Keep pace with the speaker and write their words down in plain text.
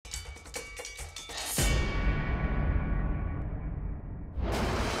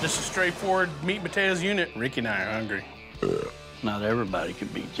Just a straightforward meat and potatoes unit. Ricky and I are hungry. Not everybody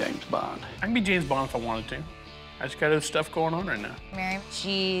could be James Bond. I can be James Bond if I wanted to. I just got other stuff going on right now. Mary,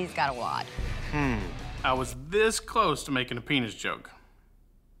 she's got a wad. I was this close to making a penis joke.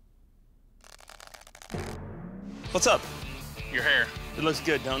 What's up? Your hair. It looks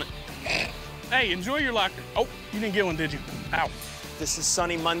good, don't it? Hey, enjoy your locker. Oh, you didn't get one, did you? Ow. This is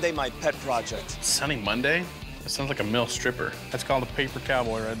Sunny Monday, my pet project. Sunny Monday? That sounds like a mill stripper. That's called a paper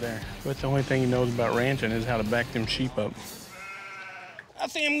cowboy right there. But the only thing he knows about ranching is how to back them sheep up. I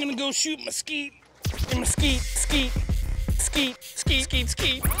think I'm gonna go shoot mesquite. Mesquite, skeet, skeet, skeet, skeet,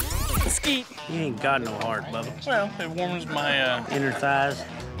 skeet, skeet. You ain't got no heart, Bubba. Well, it warms my, Inner thighs.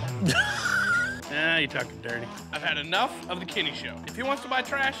 Nah, you're talking dirty. I've had enough of the Kenny show. If he wants to buy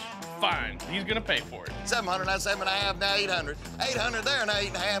trash, fine. He's gonna pay for it. 700, now 7.5, now 800. 800 there, now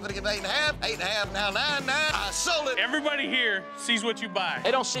 8.5, it'll give 8.5. 8.5, now 9.9. I sold it. Everybody here sees what you buy.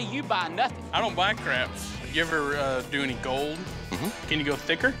 They don't see you buy nothing. I don't buy crap. You ever do any gold? Can you go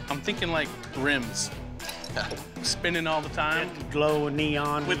thicker? I'm thinking like rims. Spinning all the time. Glow and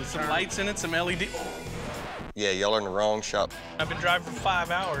neon. With some lights in it, some LED. Yeah, y'all are in the wrong shop. I've been driving for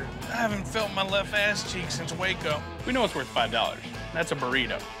 5 hours. I haven't felt my left ass cheek since Waco. We know it's worth $5. That's a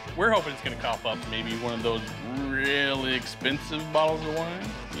burrito. We're hoping it's gonna cough up maybe one of those really expensive bottles of wine.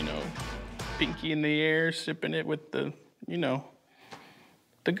 You know, pinky in the air, sipping it with the, you know,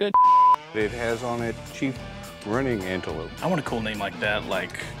 the good. It has on it chief running antelope. I want a cool name like that,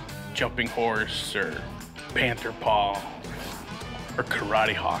 like Jumping Horse or Panther Paw or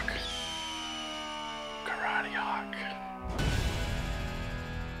Karate Hawk.